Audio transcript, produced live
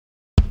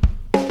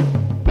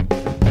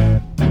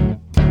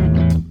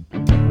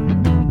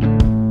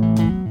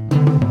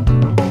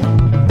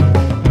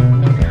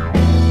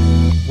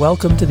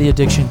Welcome to the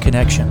Addiction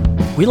Connection.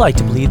 We like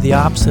to believe the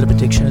opposite of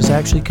addiction is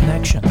actually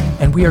connection,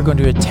 and we are going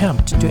to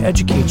attempt to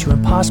educate you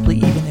and possibly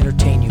even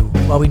entertain you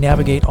while we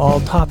navigate all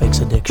topics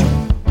addiction.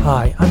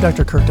 Hi, I'm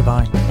Dr. Kirk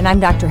Devine. And I'm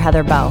Dr.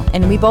 Heather Bell,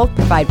 and we both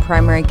provide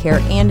primary care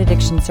and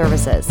addiction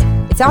services.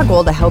 It's our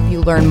goal to help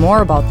you learn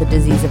more about the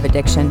disease of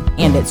addiction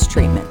and its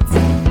treatments.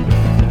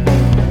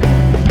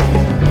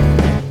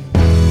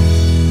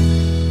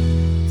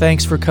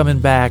 Thanks for coming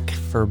back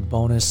for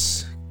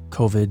bonus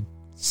COVID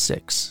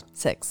 6.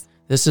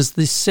 This is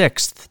the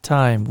 6th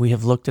time we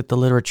have looked at the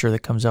literature that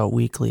comes out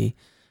weekly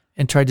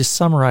and tried to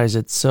summarize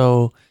it.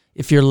 So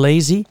if you're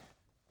lazy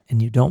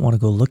and you don't want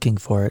to go looking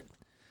for it,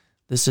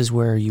 this is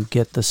where you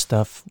get the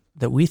stuff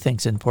that we think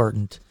is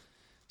important.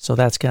 So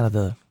that's kind of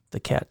the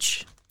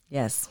catch.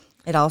 Yes.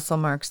 It also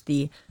marks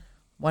the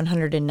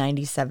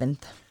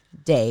 197th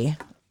day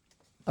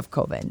of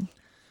COVID.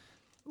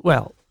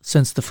 Well,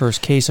 since the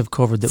first case of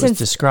COVID that was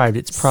described,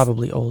 it's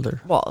probably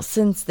older. Well,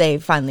 since they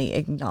finally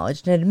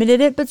acknowledged and admitted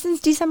it, but since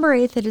December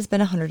 8th, it has been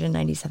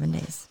 197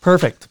 days.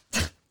 Perfect.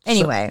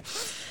 Anyway.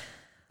 So,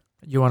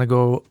 you want to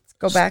go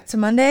back to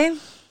Monday?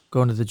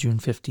 Go into the June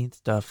 15th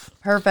stuff.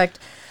 Perfect.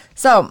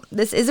 So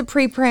this is a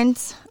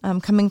preprint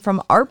coming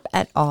from ARP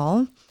et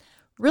al.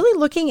 Really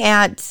looking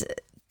at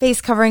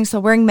face coverings,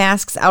 so wearing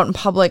masks out in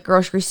public,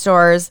 grocery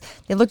stores.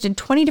 They looked at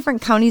 20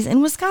 different counties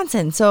in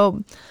Wisconsin.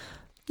 So,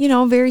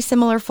 very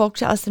similar folk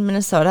to us in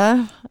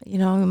Minnesota. We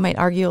might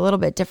argue a little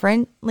bit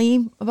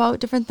differently about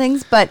different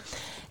things. But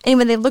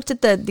anyway, they looked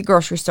at the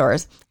grocery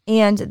stores,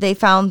 and they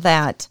found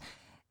that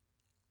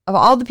of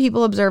all the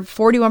people observed,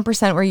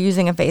 41% were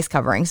using a face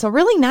covering. So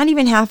really not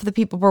even half of the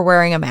people were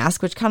wearing a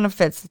mask, which kind of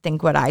fits, I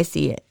think, what I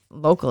see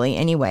locally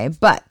anyway.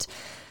 But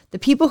the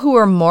people who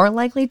were more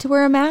likely to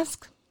wear a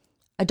mask,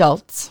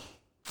 adults,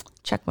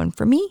 check one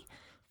for me.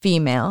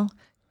 Female,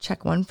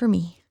 check one for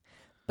me.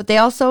 But they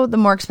also, the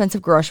more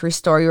expensive grocery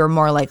store, you were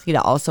more likely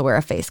to also wear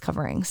a face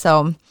covering.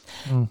 So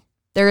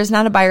there is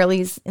not a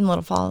Byerly's in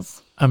Little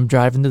Falls. I'm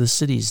driving to the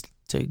cities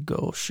to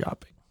go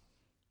shopping.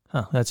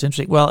 Huh, that's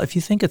interesting. Well, if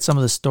you think at some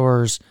of the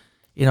stores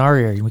in our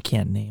area, we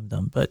can't name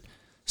them, but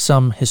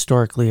some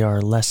historically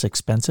are less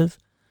expensive,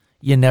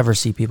 you never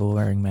see people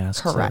wearing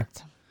masks.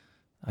 Correct.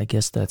 I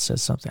guess that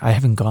says something.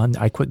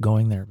 I quit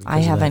going there. I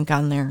haven't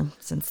gone there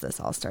since this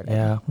all started.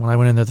 Yeah. When I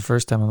went in there the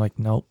first time, I'm like,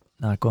 nope,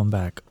 not going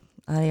back.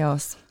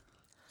 Adios.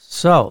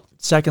 So,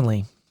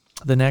 secondly,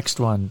 the next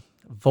one,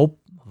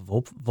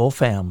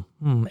 Wolfam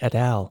et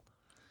al.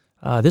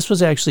 This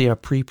was actually a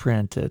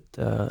preprint,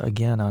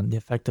 again, on the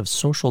effect of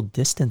social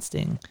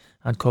distancing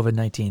on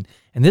COVID-19.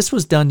 And this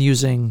was done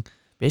using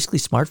basically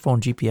smartphone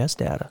GPS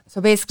data.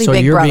 So basically so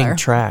Big you're Brother. Being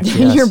tracked.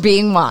 Yes. You're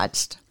being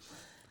watched.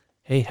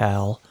 Hey,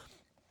 Hal.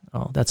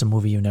 Oh, that's a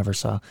movie you never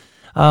saw.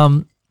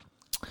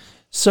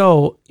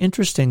 So,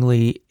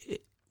 interestingly,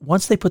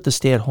 once they put the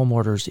stay-at-home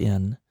orders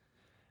in,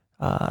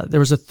 there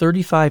was a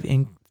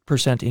 35%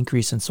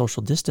 increase in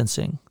social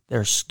distancing.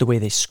 There's the way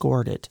they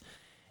scored it.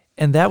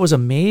 And that was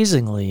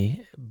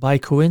amazingly, by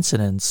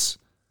coincidence,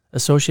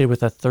 associated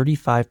with a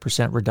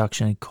 35%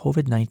 reduction in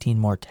COVID-19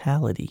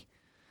 mortality.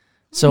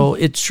 So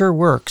it sure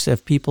works.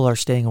 If people are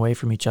staying away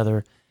from each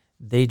other,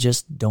 they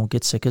just don't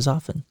get sick as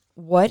often.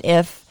 What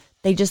if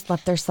they just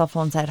left their cell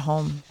phones at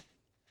home?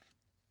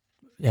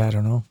 Yeah, I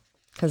don't know.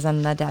 Because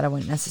then the data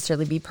wouldn't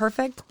necessarily be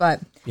perfect,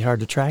 but... Be hard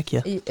to track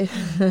you.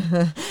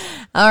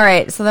 All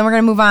right, so then we're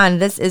going to move on.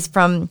 This is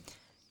from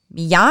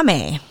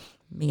Miami.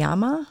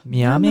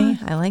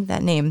 I like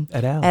that name.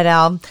 Et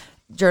al.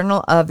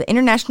 The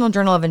International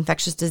Journal of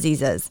Infectious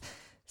Diseases.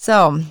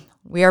 So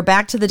we are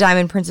back to the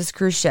Diamond Princess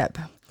cruise ship.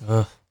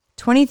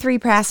 23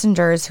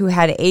 passengers who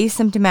had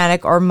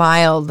asymptomatic or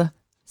mild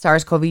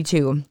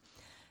SARS-CoV-2.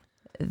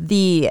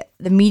 The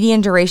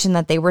median duration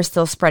that they were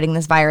still spreading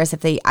this virus,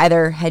 if they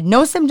either had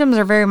no symptoms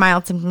or very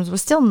mild symptoms,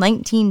 was still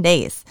 19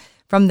 days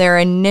from their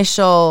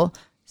initial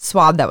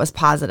swab that was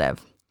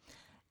positive.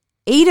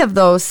 8 of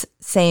those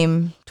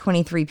same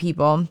 23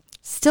 people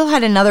still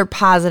had another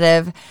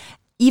positive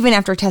even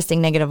after testing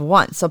negative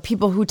once. So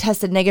people who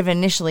tested negative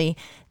initially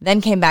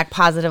then came back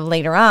positive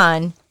later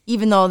on,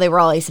 even though they were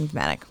all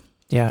asymptomatic.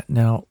 Yeah,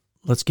 now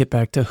let's get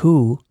back to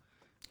WHO.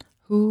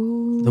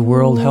 The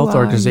World Health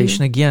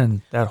Organization,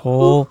 again, that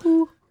whole...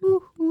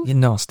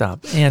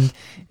 stop. And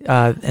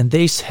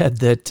they said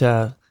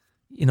that,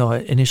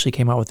 initially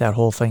came out with that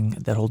whole thing,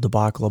 that whole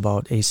debacle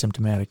about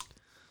asymptomatic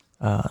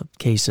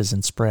cases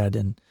and spread.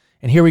 And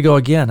here we go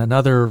again,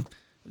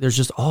 there's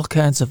just all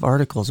kinds of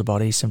articles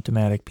about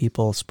asymptomatic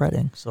people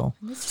spreading. So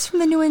this is from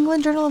the New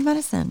England Journal of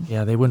Medicine.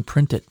 Yeah, they wouldn't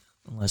print it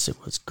unless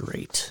it was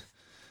great.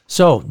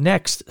 So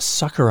next,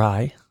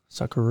 Sakurai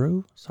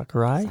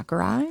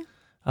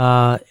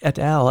et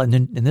al.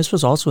 And this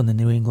was also in the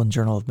New England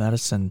Journal of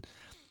Medicine.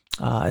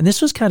 And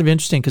this was kind of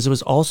interesting because it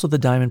was also the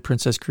Diamond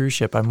Princess cruise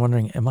ship. I'm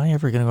wondering, am I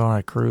ever going to go on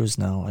a cruise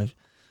now? I've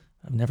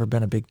never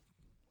been a big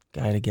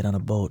guy to get on a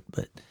boat,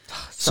 but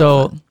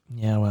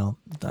yeah, well,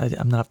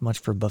 I'm not much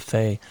for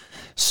buffet.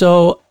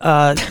 So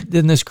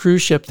in this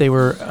cruise ship, they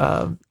were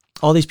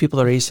all these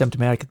people are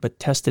asymptomatic but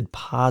tested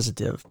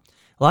positive.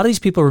 a lot of these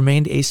people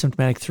remained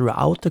asymptomatic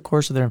throughout the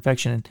course of their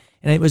infection.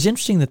 And it was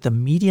interesting that the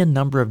median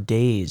number of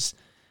days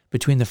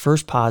between the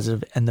first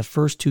positive and the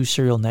first 2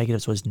 serial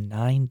negatives was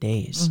 9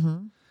 days.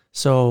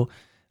 So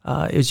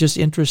it was just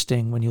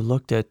interesting when you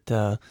looked at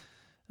the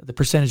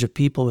percentage of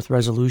people with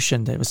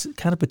resolution that was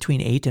kind of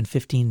between 8 and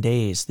 15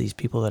 days, these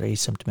people that are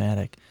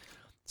asymptomatic.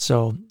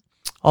 So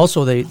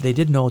also they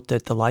did note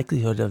that the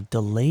likelihood of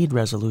delayed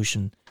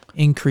resolution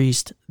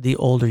increased the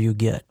older you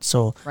get.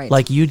 So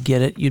like you'd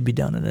get it, you'd be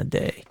done in a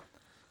day.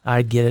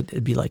 I'd get it,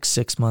 it'd be like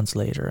 6 months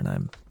later, and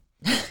I'm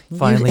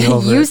finally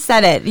over it. You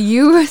said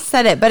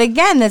it. But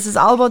again, this is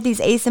all about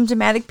these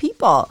asymptomatic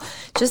people.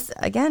 Just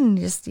you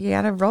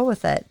got to roll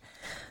with it.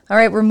 All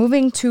right, we're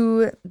moving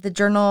to the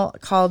journal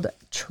called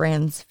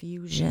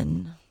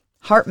Transfusion.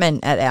 Hartman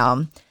et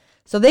al.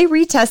 So they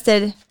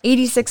retested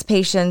 86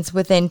 patients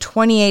within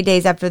 28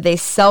 days after they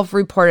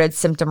self-reported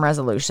symptom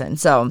resolution.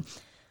 So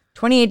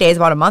 28 days,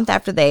 about a month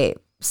after they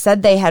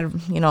said they had,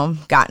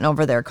 gotten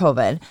over their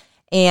COVID.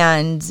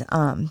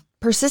 And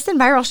persistent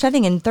viral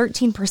shedding in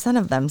 13%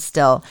 of them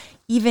still,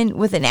 even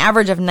with an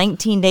average of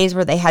 19 days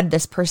where they had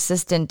this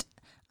persistent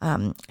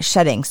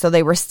shedding. So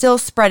they were still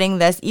spreading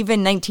this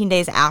even 19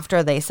 days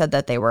after they said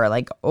that they were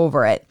like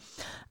over it.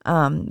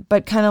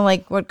 But kind of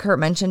like what Kurt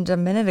mentioned a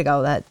minute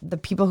ago, that the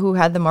people who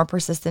had the more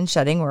persistent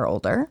shedding were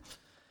older,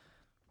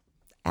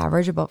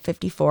 average about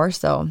 54,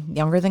 so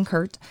younger than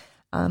Kurt.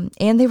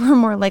 And they were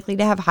more likely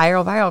to have higher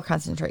viral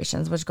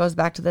concentrations, which goes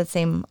back to that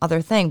same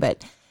other thing.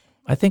 But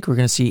I think we're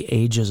going to see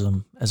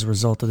ageism as a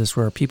result of this,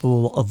 where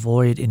people will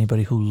avoid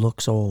anybody who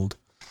looks old.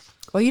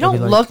 Well, you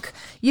don't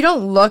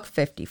look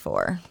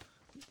 54.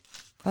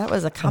 That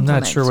was a compliment. I'm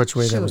not sure which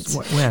way that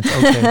went.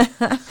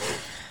 Okay.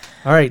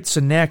 All right.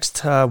 So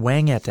next,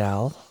 Wang et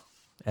al.,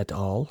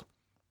 or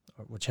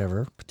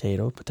whichever,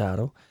 potato,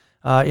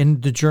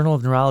 in the Journal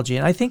of Neurology.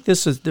 And I think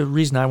this is the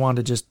reason I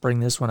wanted to just bring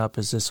this one up,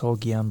 is this whole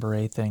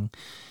Guillain-Barré thing.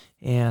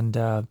 And,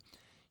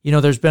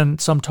 there's been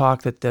some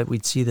talk that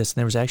we'd see this, and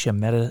there was actually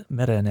a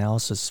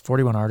meta-analysis,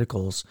 41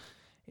 articles.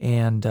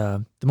 And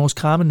the most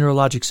common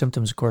neurologic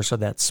symptoms, of course, are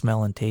that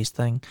smell and taste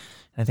thing.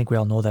 And I think we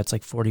all know that's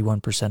like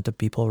 41% of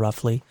people,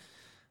 roughly.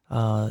 In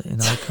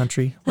our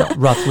country,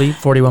 roughly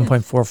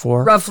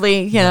 41.44.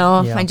 Roughly,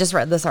 I just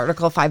read this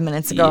article 5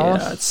 minutes ago.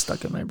 Yeah, it's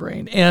stuck in my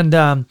brain. And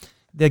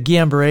the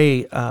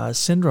Guillain-Barré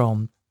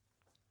syndrome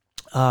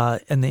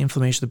and the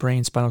inflammation of the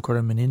brain, spinal cord,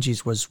 and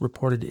meninges was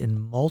reported in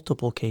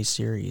multiple case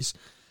series,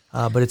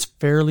 but it's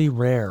fairly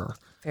rare.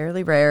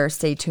 Fairly rare.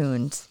 Stay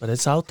tuned. But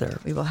it's out there.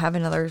 We will have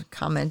another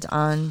comment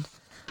on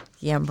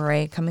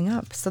Guillain-Barré coming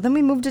up. So then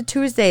we move to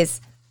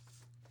Tuesdays.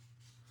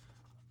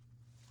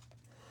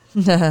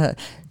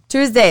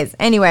 Tuesdays.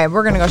 Anyway,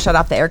 we're going to go shut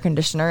off the air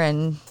conditioner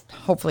and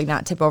hopefully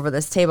not tip over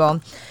this table.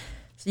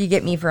 So you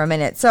get me for a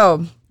minute.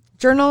 So,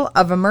 Journal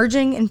of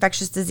Emerging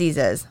Infectious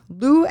Diseases,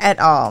 Liu et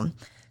al.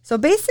 So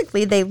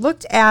basically, they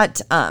looked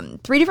at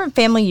 3 different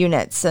family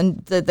units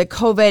and the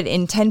COVID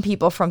in 10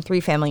 people from 3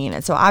 family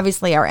units. So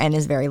obviously our N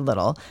is very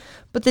little.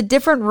 But the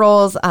different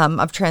roles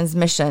of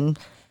transmission,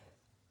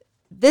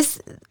 this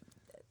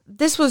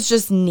was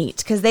just neat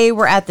because they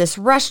were at this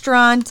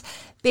restaurant.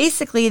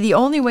 Basically, the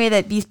only way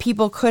that these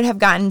people could have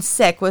gotten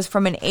sick was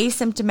from an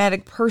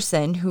asymptomatic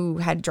person who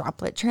had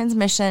droplet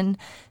transmission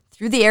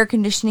through the air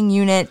conditioning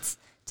units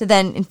to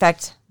then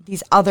infect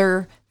these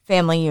other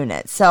family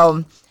units.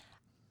 So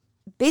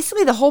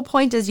basically, the whole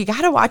point is you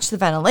got to watch the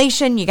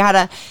ventilation. You got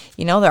to,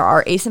 there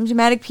are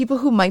asymptomatic people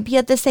who might be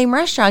at the same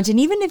restaurant. And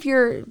even if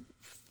you're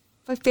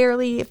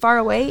fairly far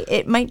away,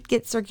 it might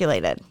get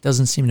circulated.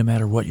 Doesn't seem to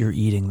matter what you're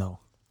eating, though.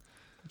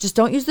 Just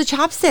don't use the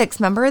chopsticks.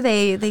 Remember,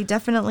 they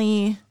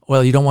definitely.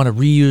 Well, you don't want to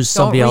reuse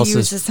somebody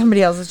else's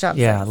chopsticks.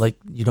 Yeah, like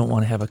you don't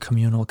want to have a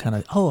communal kind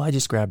of. Oh, I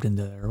just grabbed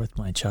into there with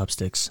my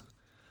chopsticks,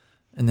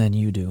 and then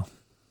you do.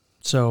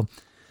 So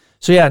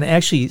yeah, and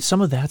actually,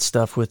 some of that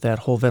stuff with that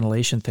whole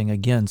ventilation thing.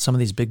 Again, some of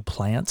these big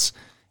plants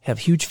have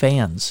huge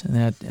fans, and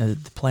that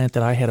the plant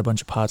that I had a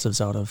bunch of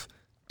positives out of,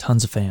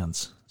 tons of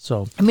fans.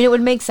 So I mean, it would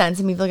make sense.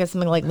 I mean, if you look at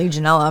something like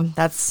Legionella,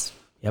 that's.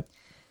 Yep.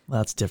 Well,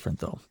 that's different,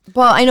 though.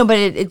 Well, I know, but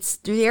it's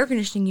through the air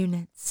conditioning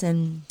units.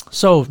 And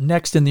so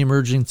next in the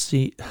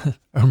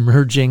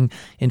emerging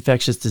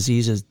infectious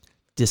diseases,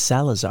 de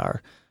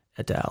Salazar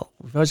et al.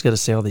 We've always got to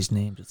say all these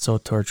names. It's so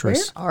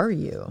torturous. Where are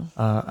you?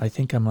 I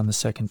think I'm on the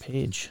second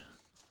page.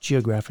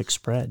 Geographic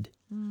spread.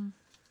 Mm.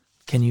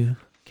 Can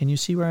you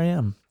see where I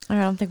am? I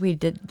don't think we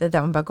did that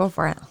one, but go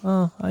for it.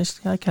 Oh, I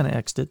kind of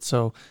X'd it.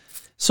 So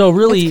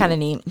really, it's kind of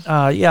neat.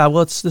 Yeah.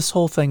 Well, it's this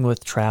whole thing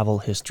with travel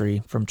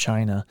history from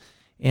China.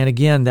 And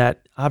again, that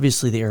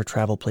obviously the air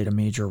travel played a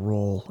major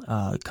role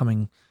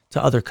coming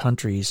to other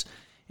countries.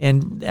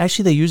 And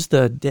actually, they used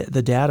the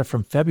data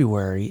from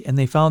February, and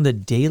they found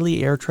that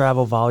daily air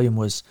travel volume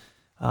was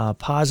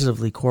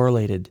positively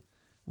correlated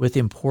with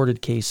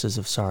imported cases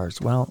of SARS.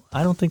 Well,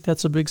 I don't think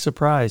that's a big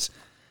surprise.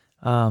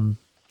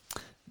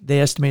 They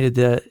estimated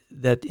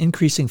that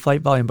increasing flight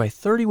volume by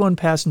 31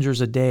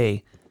 passengers a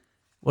day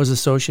was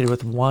associated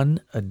with one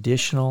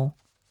additional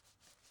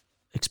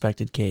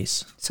expected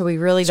case. So we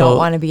really don't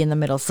want to be in the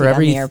middle seat on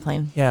the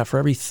airplane. Yeah, for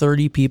every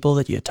 30 people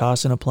that you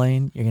toss in a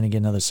plane, you're going to get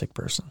another sick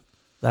person.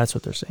 That's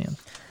what they're saying.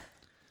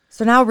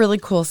 So now really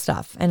cool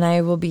stuff. And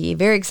I will be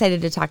very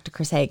excited to talk to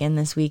Chris Hagen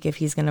this week if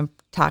he's going to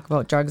talk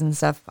about drugs and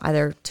stuff,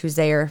 either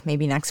Tuesday or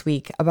maybe next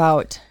week,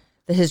 about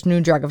his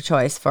new drug of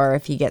choice for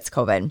if he gets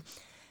COVID.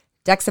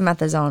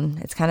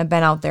 Dexamethasone. It's kind of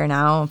been out there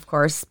now, of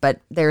course,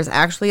 but there's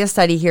actually a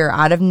study here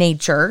out of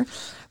Nature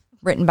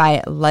written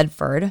by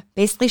Ledford,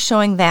 basically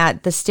showing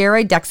that the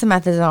steroid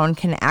dexamethasone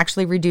can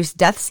actually reduce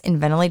deaths in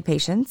ventilated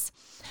patients,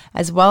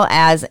 as well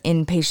as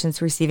in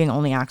patients receiving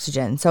only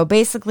oxygen. So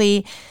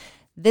basically,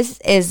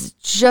 this is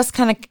just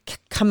kind of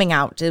coming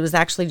out. It was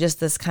actually just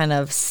this kind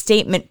of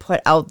statement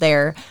put out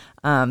there,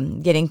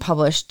 getting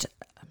published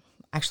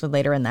actually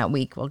later in that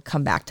week. We'll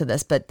come back to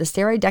this, but the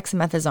steroid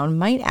dexamethasone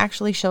might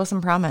actually show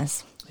some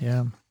promise.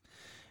 Yeah.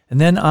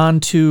 And then on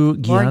to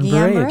Guillain-Barré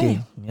Guillain-Barré.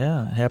 again.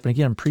 Yeah, it happened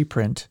again,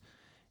 preprint.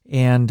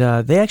 And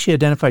they actually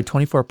identified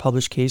 24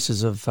 published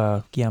cases of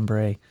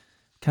Guillain-Barré,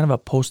 kind of a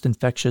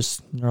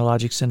post-infectious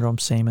neurologic syndrome,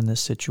 same in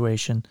this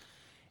situation.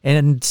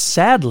 And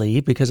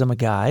sadly, because I'm a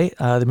guy,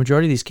 the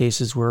majority of these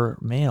cases were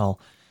male.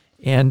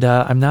 And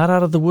I'm not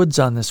out of the woods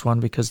on this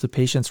one because the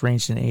patients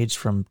ranged in age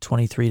from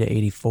 23 to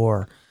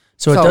 84.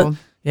 So it does,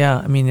 yeah,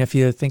 I mean, if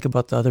you think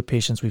about the other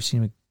patients we've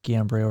seen with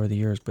Guillain-Barré over the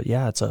years, but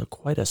yeah, it's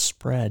quite a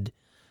spread.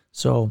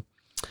 So...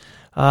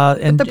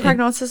 but the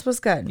prognosis was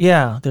good.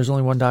 Yeah, there's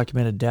only one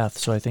documented death,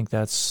 so I think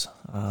that's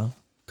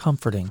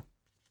comforting.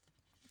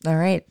 All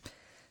right.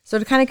 So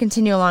to kind of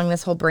continue along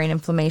this whole brain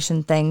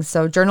inflammation thing,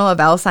 so Journal of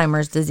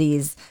Alzheimer's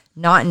Disease,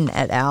 Naughton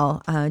et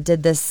al.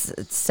 Did this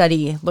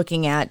study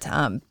looking at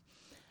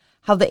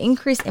how the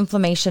increased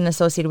inflammation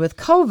associated with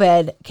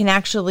COVID can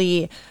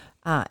actually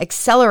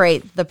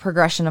accelerate the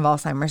progression of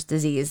Alzheimer's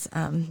disease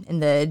in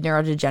the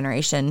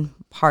neurodegeneration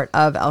part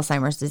of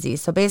Alzheimer's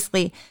disease. So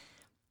basically,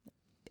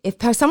 if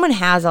someone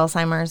has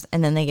Alzheimer's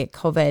and then they get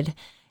COVID,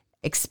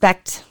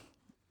 expect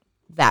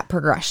that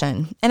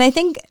progression. And I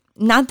think,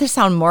 not to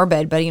sound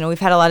morbid, but, we've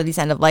had a lot of these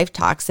end-of-life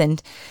talks,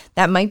 and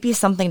that might be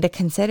something to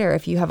consider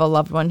if you have a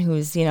loved one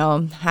who's,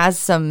 has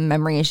some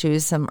memory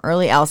issues, some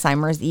early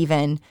Alzheimer's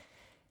even,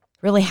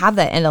 really have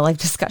that end-of-life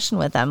discussion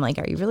with them. Like,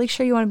 are you really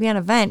sure you want to be on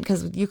a vent?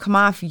 Because you come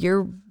off,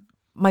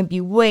 might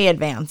be way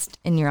advanced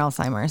in your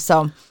Alzheimer's.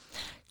 So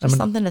just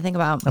something to think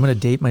about. I'm going to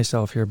date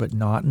myself here, but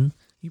Naughton,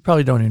 you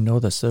probably don't even know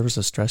this. There was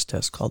a stress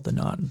test called the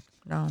Naughton.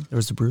 No. There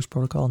was the Bruce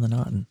protocol and the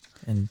Naughton,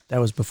 and that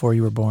was before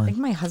you were born. I think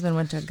my husband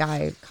went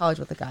to college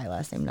with a guy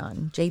last name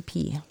Naughton,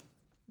 JP.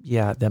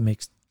 Yeah, that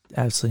makes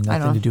absolutely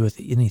nothing to do with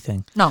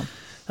anything. No.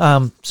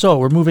 So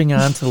we're moving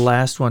on to the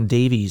last one,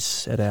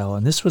 Davies et al.,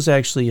 and this was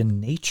actually in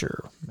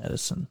Nature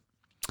Medicine.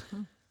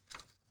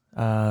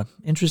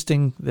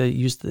 Interesting, they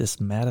used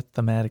this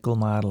mathematical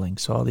modeling.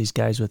 So all these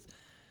guys with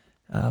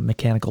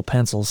mechanical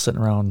pencils sitting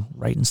around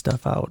writing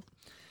stuff out.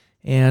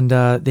 And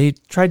they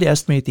tried to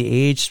estimate the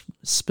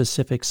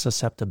age-specific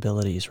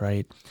susceptibilities,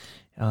 right?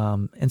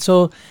 And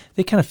so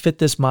they kind of fit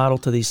this model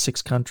to these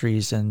 6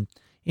 countries. And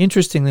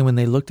interestingly, when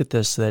they looked at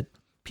this, that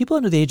people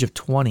under the age of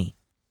 20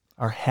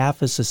 are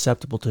half as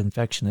susceptible to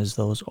infection as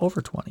those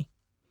over 20.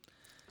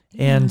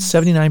 And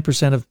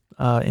 79%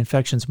 of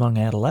infections among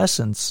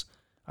adolescents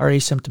are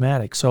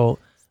asymptomatic. So,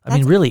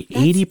 really,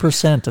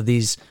 80% of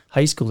these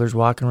high schoolers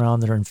walking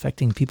around that are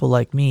infecting people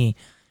like me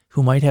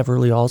who might have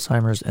early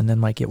Alzheimer's and then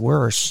might get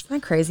worse.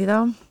 Isn't that crazy,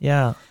 though?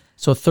 Yeah.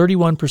 So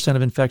 31%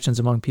 of infections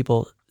among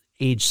people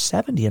age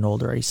 70 and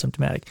older are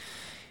asymptomatic.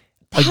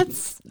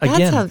 That's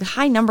a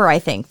high number, I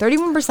think.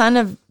 31%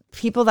 of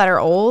people that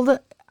are old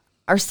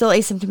are still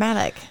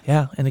asymptomatic.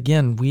 Yeah. And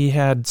again, we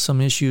had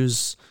some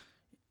issues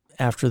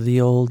after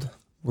the old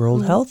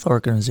World Health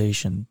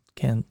Organization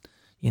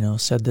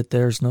said that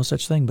there's no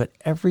such thing, but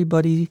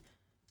everybody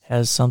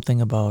has something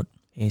about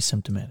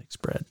asymptomatic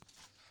spread.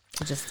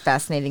 Just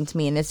fascinating to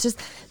me. And it's just,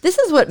 this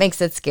is what makes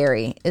it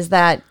scary, is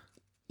that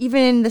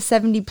even in the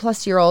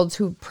 70-plus-year-olds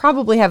who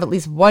probably have at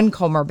least one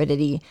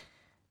comorbidity,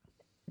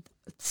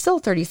 still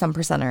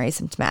 30-some% are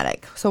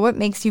asymptomatic. So what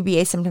makes you be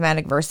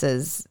asymptomatic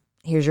versus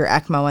here's your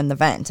ECMO and the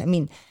vent?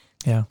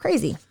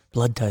 Crazy.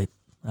 Blood type.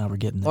 We're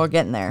getting there. We're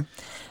getting there.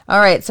 All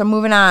right, so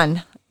moving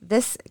on.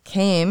 This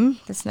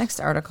next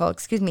article,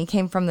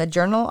 came from the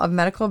Journal of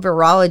Medical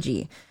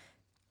Virology,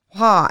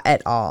 Hua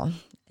et al.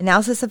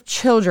 Analysis of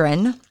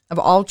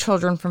all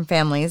children from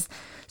families.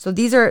 So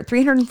these are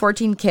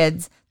 314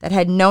 kids that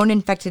had known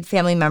infected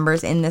family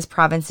members in this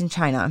province in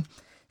China.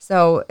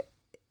 So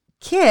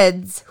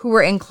kids who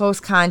were in close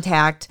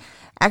contact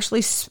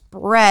actually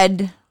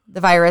spread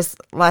the virus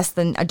less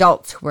than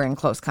adults who were in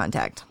close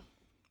contact,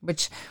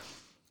 which,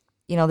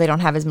 they don't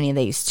have as many of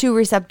the ACE2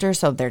 receptors,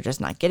 so they're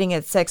just not getting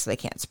it sick, so they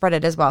can't spread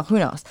it as well. Who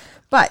knows?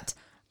 But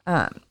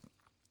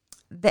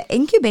the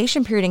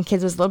incubation period in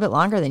kids was a little bit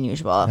longer than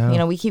usual.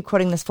 Yeah. We keep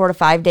quoting this 4 to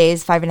 5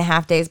 days,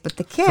 5.5 days, but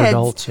the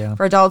kids,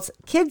 for adults,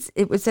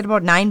 it was at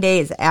about 9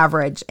 days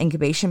average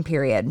incubation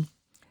period.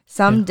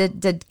 Some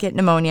did get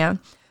pneumonia,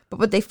 but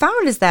what they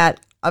found is that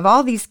of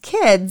all these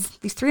kids,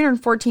 these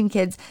 314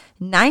 kids,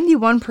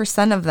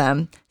 91% of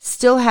them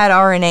still had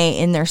RNA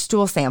in their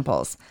stool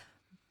samples.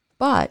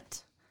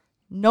 But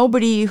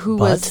nobody who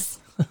was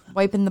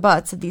wiping the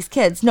butts of these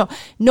kids,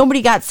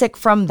 nobody got sick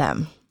from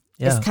them.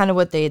 Yeah. Is kind of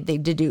what they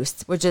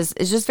deduced, which is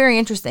just very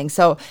interesting.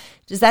 So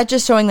is that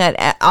just showing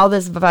that all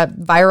this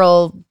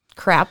viral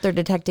crap they're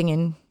detecting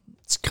in?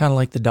 It's kind of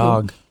like the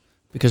dog.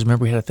 Because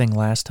remember, we had a thing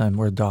last time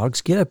where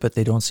dogs get it, but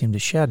they don't seem to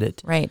shed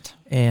it. Right.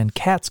 And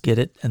cats get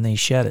it, and they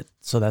shed it.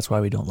 So that's why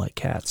we don't like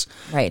cats.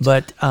 Right.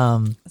 But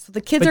so the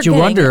kids but are you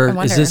wonder, I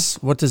wonder,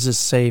 what does this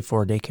say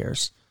for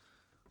daycares?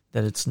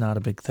 That it's not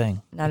a big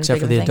thing.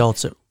 Except for the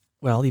adults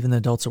even the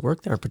adults at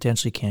work there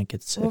potentially can't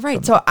get sick. Well,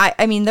 right. So,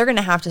 I mean, they're going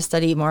to have to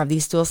study more of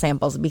these stool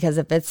samples, because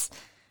if it's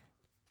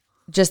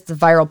just the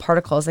viral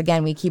particles,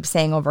 again, we keep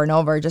saying over and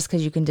over, just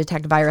because you can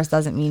detect virus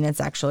doesn't mean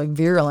it's actually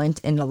virulent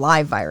in a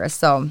live virus.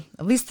 So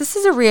at least this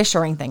is a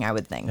reassuring thing, I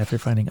would think. After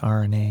finding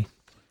RNA.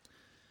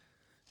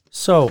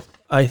 So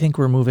I think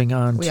we're moving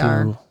on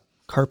to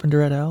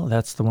Carpenter et al.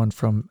 That's the one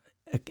from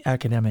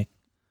Academic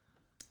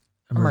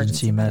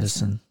Emergency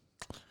Medicine.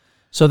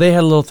 So they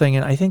had a little thing,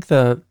 and I think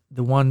the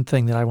one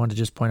thing that I wanted to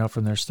just point out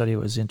from their study that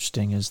was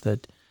interesting is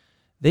that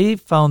they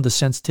found the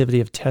sensitivity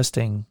of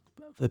testing,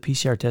 the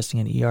PCR testing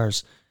in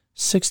ERs,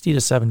 60 to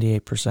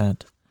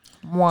 78%.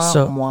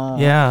 Wow.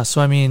 Yeah.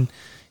 So, I mean,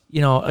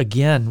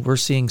 again, we're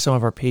seeing some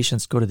of our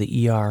patients go to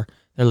the ER.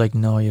 They're like,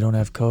 no, you don't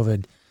have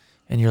COVID.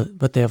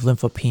 But they have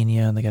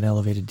lymphopenia, and they got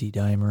elevated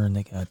D-dimer, and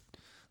they got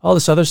all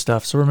this other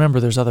stuff. So remember,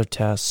 there's other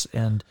tests,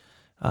 and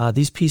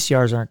these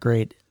PCRs aren't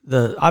great.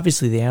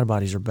 Obviously the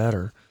antibodies are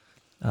better.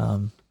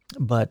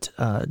 But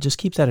just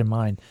keep that in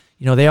mind.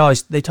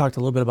 They talked a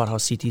little bit about how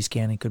CT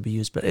scanning could be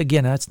used, but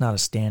again, that's not a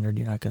standard.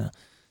 You're not going to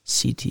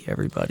CT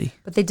everybody.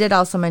 But they did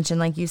also mention,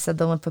 like you said,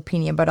 the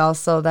lymphopenia, but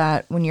also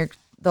that when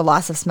the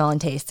loss of smell and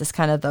taste is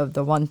kind of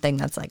the one thing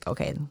that's like,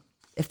 okay,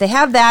 if they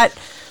have that,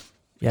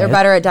 they're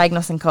better at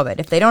diagnosing COVID.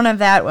 If they don't have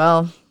that,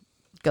 well,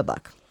 good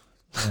luck.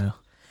 Yeah.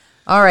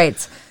 All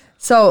right.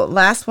 So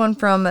last one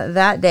from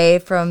that day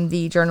from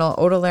the journal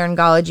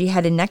Otolaryngology,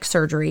 Head and Neck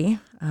Surgery,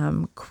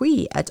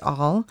 Kui et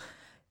al.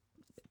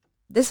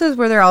 This is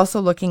where they're also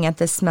looking at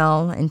the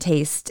smell and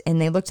taste, and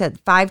they looked at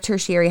 5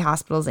 tertiary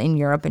hospitals in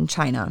Europe and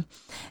China.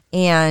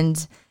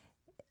 And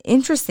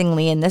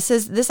interestingly, and this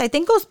I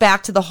think goes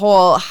back to the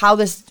whole how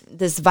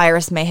this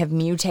virus may have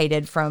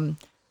mutated from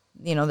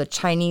the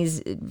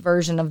Chinese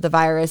version of the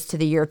virus to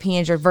the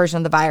European version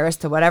of the virus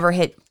to whatever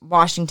hit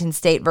Washington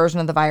State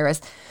version of the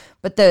virus.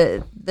 But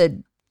the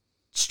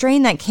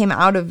strain that came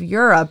out of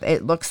Europe,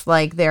 it looks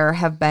like there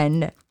have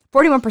been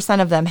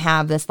 41% of them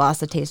have this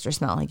loss of taste or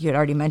smell, like you had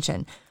already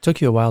mentioned.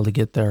 Took you a while to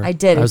get there. I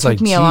did. It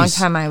took me a long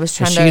time. I was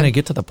trying to... Is she going to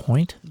get to the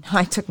point? No,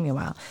 it took me a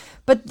while.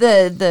 But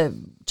the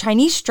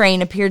Chinese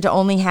strain appeared to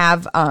only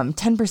have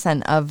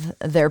 10% of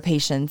their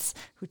patients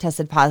who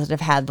tested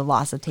positive had the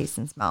loss of taste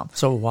and smell.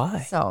 So why?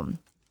 So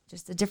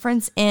just a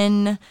difference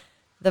in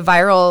the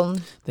viral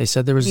They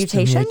said there was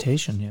mutation? a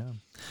mutation, yeah.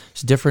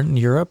 It's different in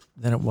Europe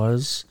than it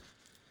was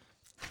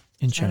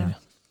in China.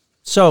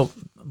 So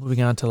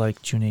moving on to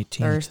like June 18th.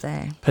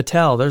 Thursday.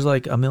 Patel. There's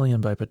like a million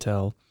by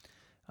Patel.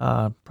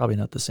 Probably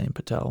not the same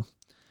Patel.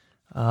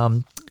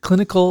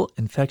 Clinical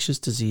infectious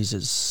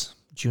diseases,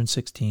 June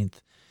 16th.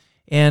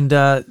 And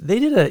they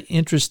did an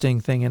interesting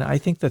thing, and I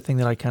think the thing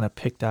that I kind of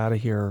picked out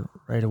of here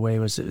right away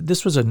was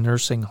this was a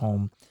nursing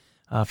home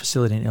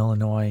facility in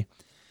Illinois.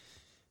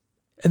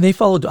 And they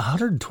followed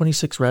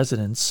 126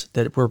 residents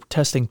that were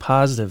testing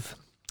positive,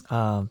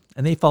 and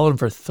they followed them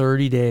for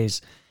 30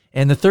 days.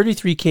 And the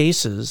 33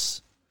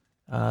 cases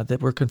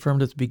that were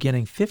confirmed at the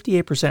beginning,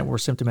 58% were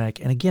symptomatic.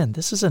 And again,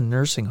 this is a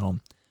nursing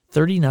home.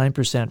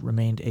 39%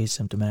 remained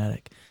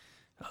asymptomatic.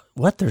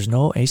 What? There's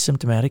no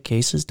asymptomatic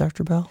cases,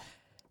 Dr. Bell?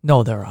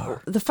 No, there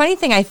are. The funny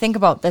thing I think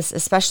about this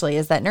especially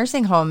is that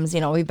nursing homes,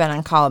 we've been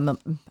on call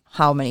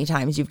how many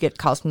times you get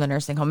calls from the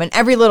nursing home, and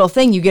every little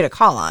thing you get a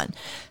call on.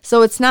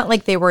 So it's not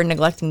like they were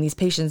neglecting these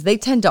patients. They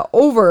tend to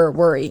over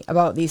worry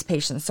about these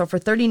patients. So for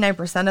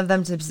 39% of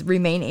them to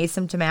remain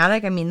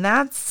asymptomatic, I mean,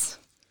 that's...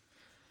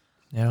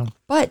 Yeah.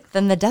 But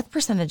then the death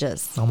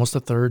percentages. Almost a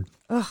third.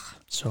 Ugh.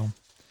 So,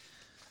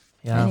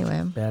 yeah.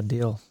 Anyway. Bad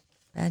deal.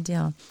 Bad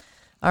deal.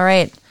 All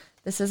right.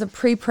 This is a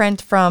preprint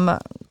from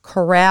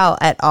Corral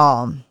et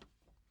al.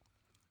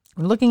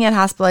 We're looking at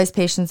hospitalized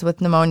patients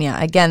with pneumonia.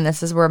 Again,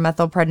 this is where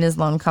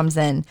methylprednisolone comes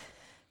in.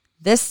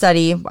 This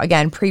study,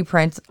 again,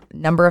 preprint,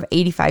 number of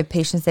 85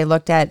 patients they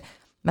looked at.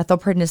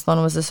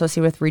 Methylprednisolone was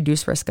associated with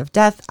reduced risk of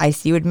death,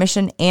 ICU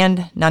admission,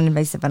 and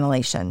non-invasive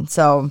ventilation.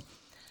 So,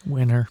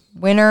 winner.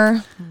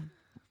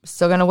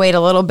 Still going to wait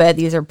a little bit.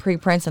 These are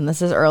preprints, and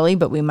this is early,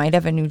 but we might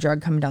have a new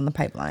drug coming down the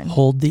pipeline.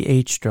 Hold the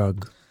H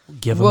drug.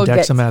 Give them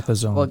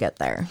dexamethasone. We'll get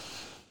there.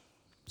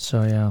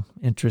 So, yeah,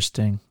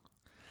 interesting.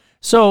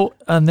 So,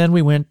 and then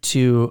we went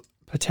to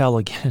Patel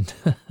again.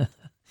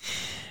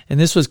 And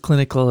this was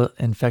clinical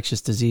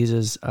infectious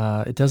diseases.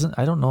 I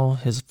don't know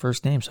his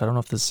first name, so I don't know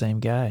if it's the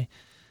same guy.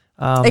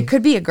 It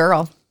could be a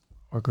girl.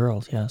 Or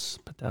girl, yes,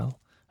 Patel.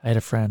 I had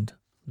a friend,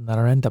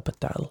 Narendra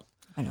Patel.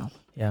 I know.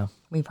 Yeah.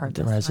 We've heard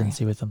the this.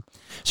 residency with him.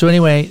 So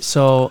anyway,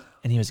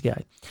 and he was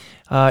a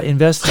guy.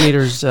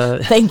 Investigators.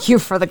 Thank you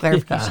for the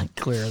clarification.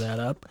 Clear that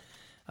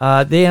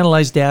up. They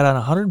analyzed data on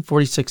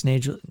 146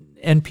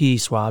 NP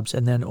swabs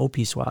and then OP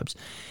swabs.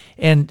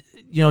 And,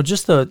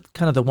 just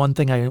the one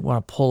thing I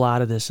want to pull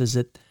out of this is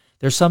that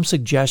there's some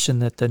suggestion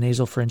that the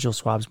nasopharyngeal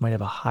swabs might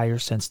have a higher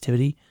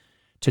sensitivity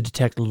to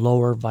detect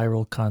lower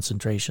viral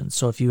concentrations.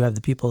 So if you have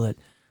the people that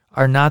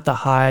are not the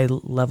high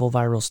level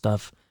viral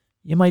stuff,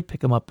 you might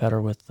pick them up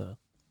better with the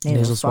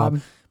nasal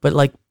swab.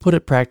 But put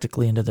it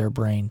practically into their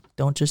brain.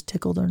 Don't just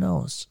tickle their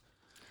nose.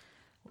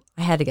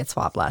 I had to get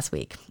swabbed last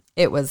week.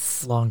 It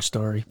was long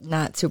story.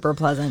 Not super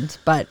pleasant,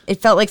 but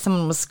it felt like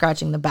someone was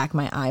scratching the back of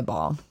my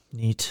eyeball.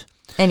 Neat.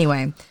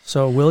 Anyway.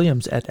 So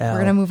Williams et al. We're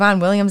going to move on.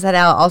 Williams et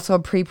al. Also a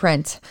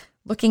preprint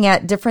looking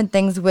at different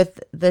things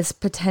with this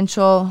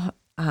potential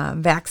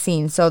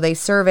vaccine. So they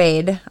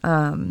surveyed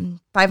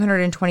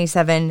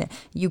 527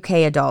 UK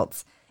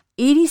adults.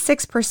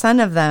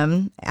 86% of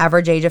them,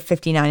 average age of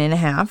 59 and a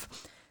half,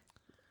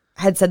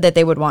 had said that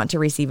they would want to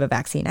receive a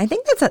vaccine. I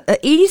think that's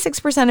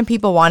 86% of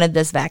people wanted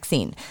this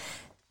vaccine.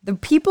 The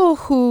people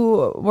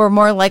who were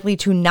more likely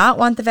to not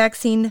want the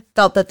vaccine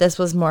felt that this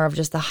was more of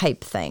just a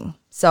hype thing.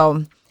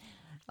 So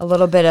a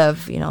little bit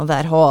of,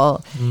 that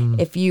whole,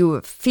 if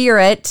you fear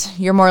it,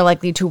 you're more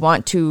likely to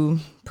want to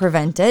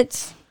prevent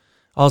it.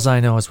 All I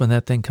know is when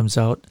that thing comes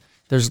out,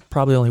 there's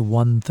probably only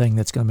one thing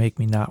that's going to make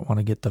me not want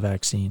to get the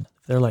vaccine.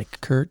 They're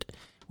like, Kurt,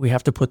 we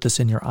have to put this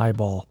in your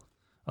eyeball.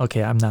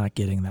 Okay, I'm not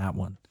getting that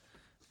one.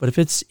 But if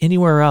it's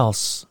anywhere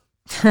else,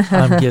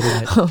 I'm getting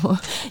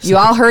it. You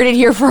all heard it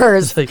here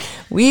first.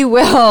 We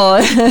will.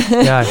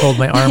 Yeah, I hold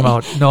my arm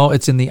out. No,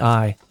 it's in the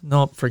eye.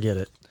 Nope, forget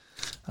it.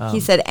 He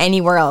said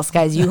anywhere else,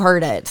 guys. You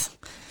heard it.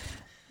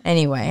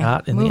 Anyway,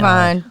 move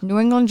on. New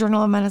England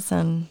Journal of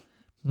Medicine.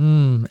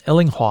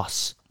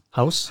 Ellinghaus.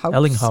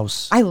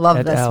 Ellinghaus. I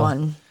love this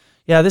one.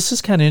 Yeah, this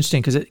is kind of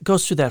interesting because it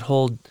goes through that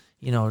whole,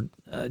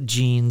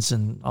 genes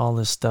and all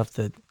this stuff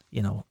that,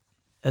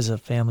 as a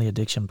family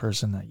addiction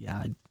person,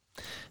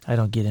 I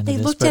don't get into this.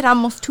 They looked at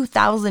almost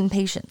 2,000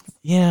 patients.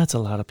 Yeah, it's a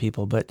lot of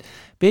people. But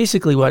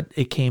basically what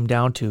it came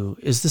down to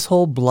is this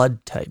whole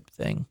blood type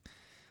thing.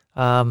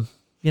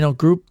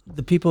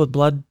 The people with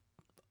blood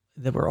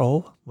that were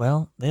O,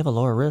 well, they have a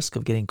lower risk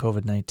of getting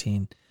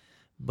COVID-19.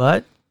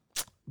 But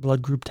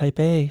blood group type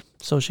A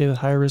associated with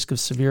higher risk of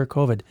severe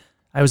COVID.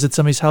 I was at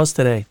somebody's house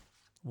today.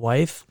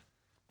 Wife,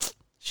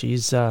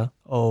 she's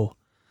O.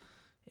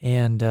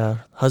 And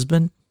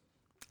husband?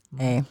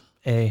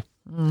 A.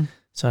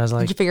 So I was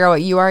like... Did you figure out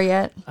what you are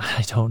yet?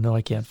 I don't know.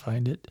 I can't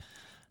find it.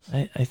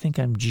 I think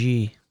I'm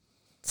G.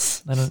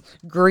 I don't...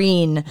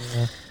 Green.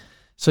 Yeah.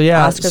 So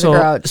yeah,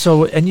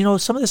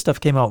 and some of this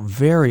stuff came out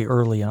very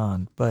early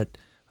on, but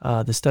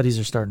the studies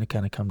are starting to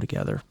kind of come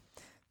together.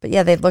 But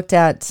yeah, they looked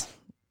at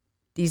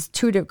these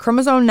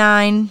chromosome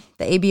 9,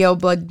 the ABO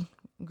blood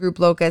group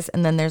locus,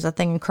 and then there's a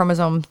thing in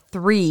chromosome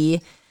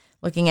 3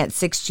 looking at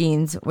 6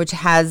 genes, which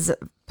has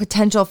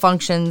potential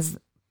functions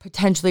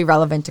potentially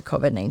relevant to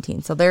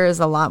COVID-19. So there is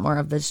a lot more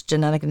of this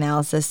genetic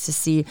analysis to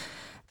see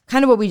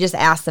kind of what we just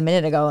asked a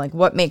minute ago, like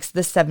what makes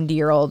this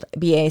 70-year-old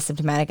be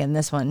asymptomatic and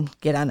this one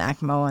get on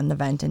ECMO and the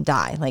vent and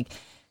die?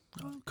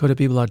 Could it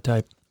be blood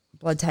type?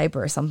 Blood type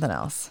or something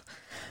else.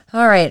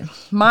 All right.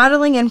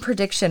 Modeling and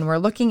prediction. We're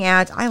looking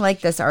at, I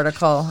like this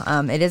article.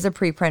 It is a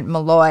preprint,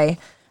 Malloy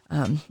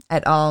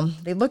et al.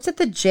 They looked at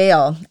the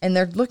jail and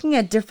they're looking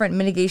at different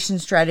mitigation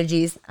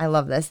strategies. I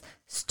love this.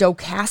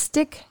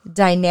 Stochastic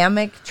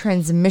dynamic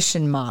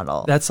transmission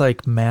model. That's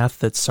like math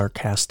that's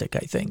sarcastic,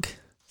 I think.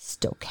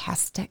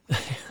 Stochastic.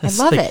 I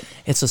love it.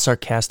 It's a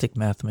sarcastic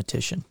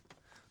mathematician.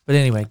 But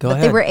anyway, go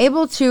ahead. They were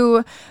able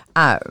to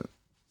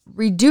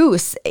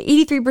reduce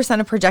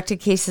 83% of projected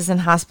cases and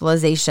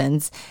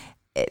hospitalizations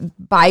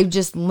by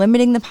just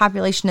limiting the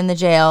population in the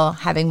jail,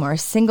 having more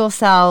single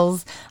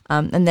cells,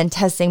 and then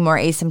testing more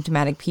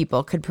asymptomatic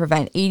people could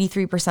prevent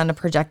 83% of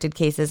projected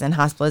cases and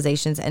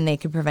hospitalizations, and they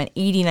could prevent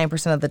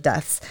 89% of the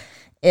deaths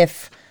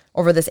if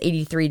over this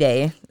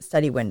 83-day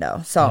study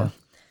window. So yeah,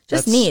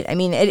 just neat. I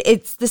mean,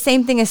 it's the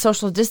same thing as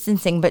social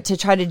distancing, but to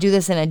try to do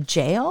this in a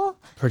jail?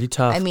 Pretty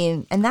tough. I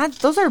mean, and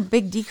those are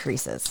big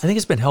decreases. I think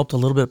it's been helped a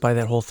little bit by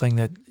that whole thing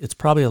that it's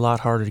probably a lot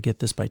harder to get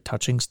this by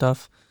touching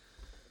stuff.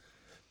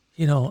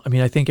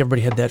 I think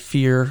everybody had that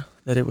fear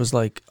that it was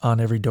like on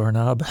every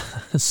doorknob.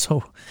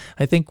 So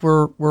I think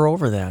we're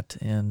over that.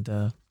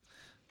 And,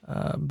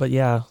 but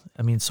yeah,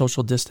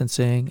 social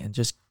distancing and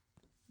just,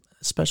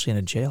 especially in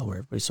a jail where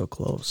everybody's so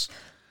close.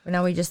 But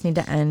now we just need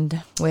to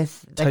end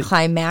with the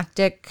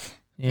climactic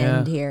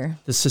end here.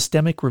 The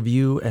systemic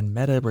review and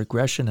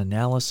meta-regression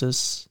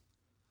analysis.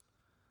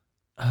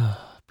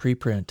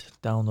 Preprint,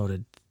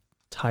 downloaded.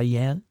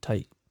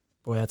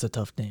 Boy, that's a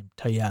tough name.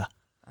 Taya.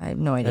 I have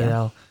no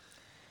idea.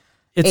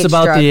 It's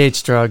about the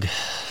H drug,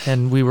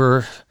 and we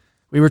were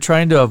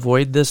trying to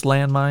avoid this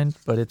landmine,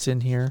 but it's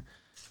in here,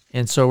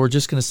 and so we're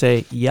just going to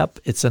say, yep,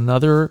 it's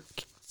another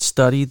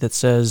study that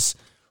says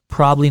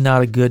probably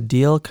not a good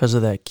deal because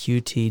of that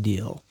QT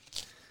deal.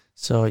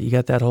 So you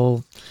got that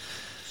whole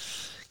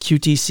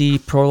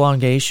QTC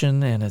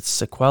prolongation and its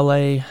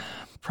sequelae.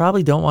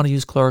 Probably don't want to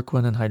use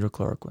chloroquine and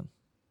hydrochloroquine.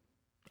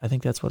 I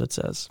think that's what it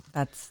says.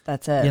 That's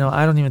it.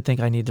 I don't even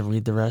think I need to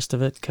read the rest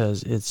of it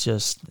because it's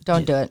just...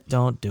 Don't do it.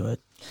 Don't do it.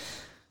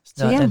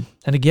 So, yeah.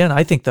 And again,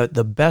 I think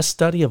the best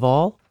study of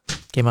all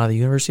came out of the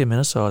University of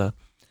Minnesota,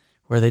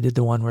 where they did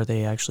the one where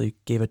they actually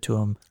gave it to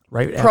them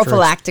right after...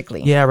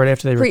 Prophylactically. Right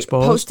after they were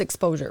exposed.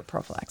 Post-exposure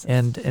prophylaxis.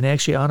 And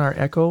actually on our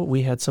echo,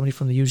 we had somebody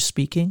from the U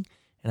speaking,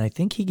 and I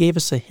think he gave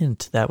us a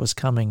hint that was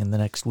coming in the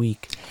next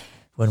week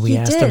when we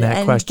asked him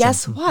that question.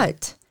 Guess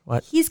what?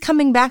 What? He's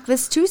coming back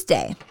this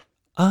Tuesday.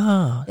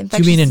 Do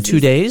you mean in 2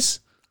 days?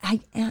 Oh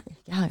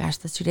gosh,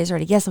 that's 2 days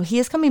already. Yeah, so he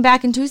is coming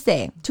back in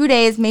Tuesday. 2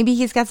 days. Maybe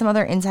he's got some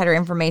other insider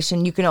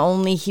information you can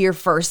only hear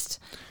first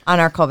on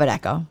our COVID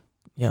Echo.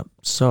 Yep.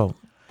 So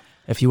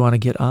if you want to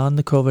get on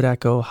the COVID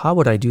Echo, how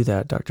would I do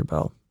that, Dr.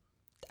 Bell?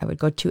 I would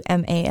go to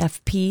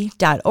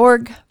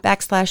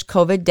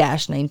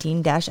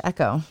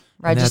mafp.org/COVID-19-echo.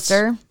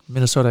 Register. And that's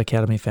Minnesota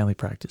Academy of Family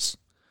Practice.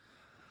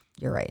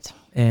 You're right.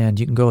 And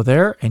you can go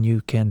there and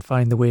you can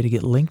find the way to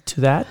get linked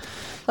to that.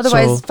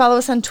 Otherwise, follow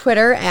us on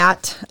Twitter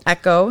at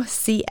Echo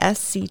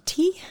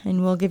CSCT,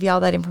 and we'll give you all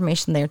that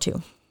information there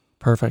too.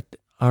 Perfect.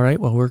 All right.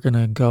 Well, we're going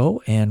to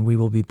go, and we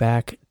will be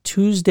back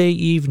Tuesday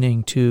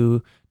evening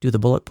to do the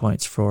bullet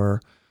points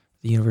for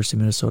the University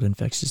of Minnesota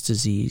Infectious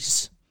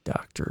Disease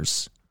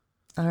Doctors.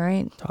 All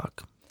right.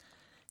 Talk.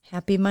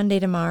 Happy Monday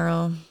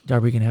tomorrow. Are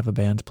we going to have a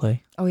band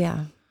play? Oh,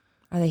 yeah.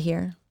 Are they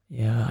here?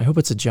 Yeah. I hope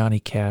it's a Johnny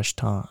Cash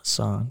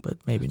song, but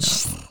maybe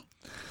not.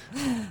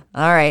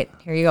 All right.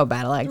 Here you go,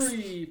 Battle Eggs.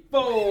 3,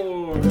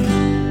 4.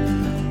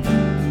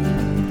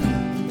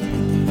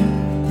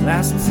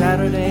 Last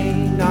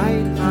Saturday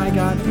night I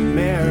got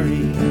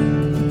married.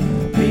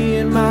 Me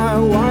and my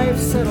wife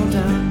settled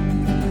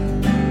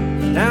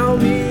down. Now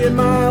me and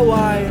my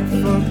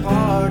wife are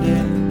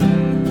parted.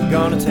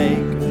 Gonna take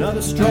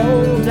another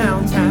stroll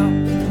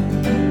downtown.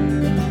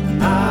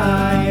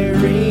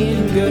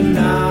 Irene, good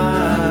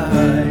night.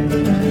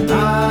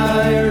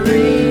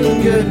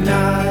 Irene, good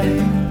night.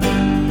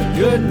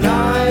 Good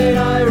night,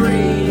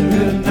 Irene.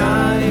 Good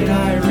night,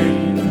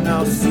 Irene.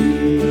 I'll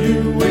see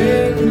you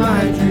in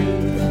my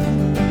dreams.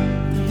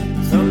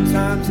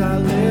 Sometimes I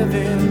live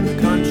in the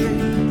country.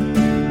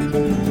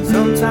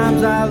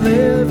 Sometimes I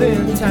live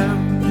in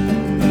town.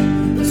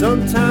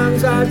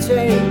 Sometimes I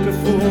take a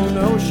full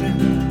notion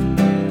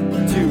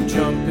to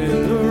jump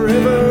in the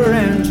river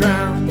and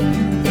drown.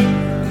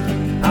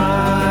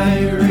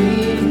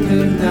 Irene,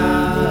 good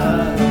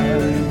night.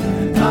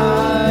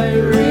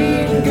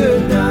 Irene,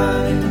 good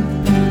night.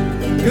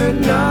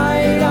 Good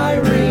night,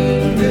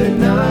 Irene. Good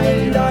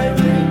night,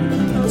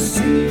 Irene. I'll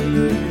see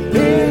you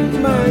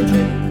in my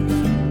dreams.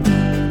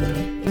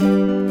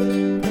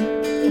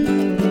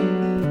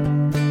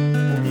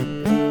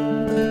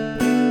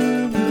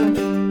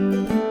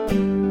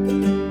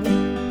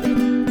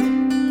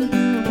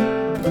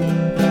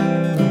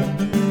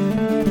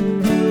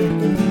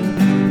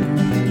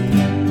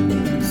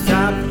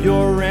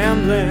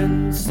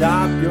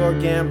 Stop your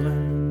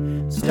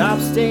gambling. Stop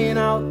staying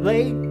out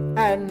late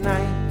at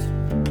night.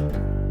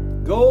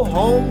 Go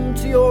home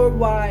to your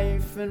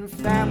wife and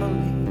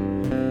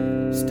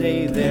family.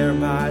 Stay there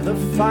by the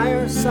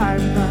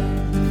fireside light.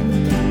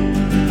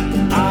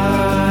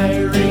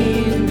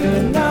 Irene,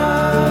 good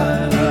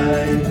night.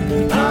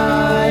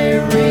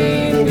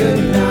 Irene,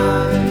 good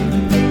night.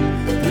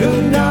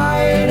 Good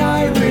night,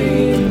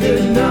 Irene.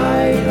 Good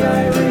night,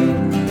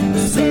 Irene.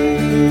 See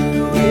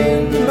you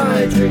in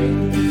my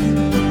dreams.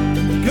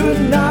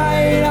 Good night.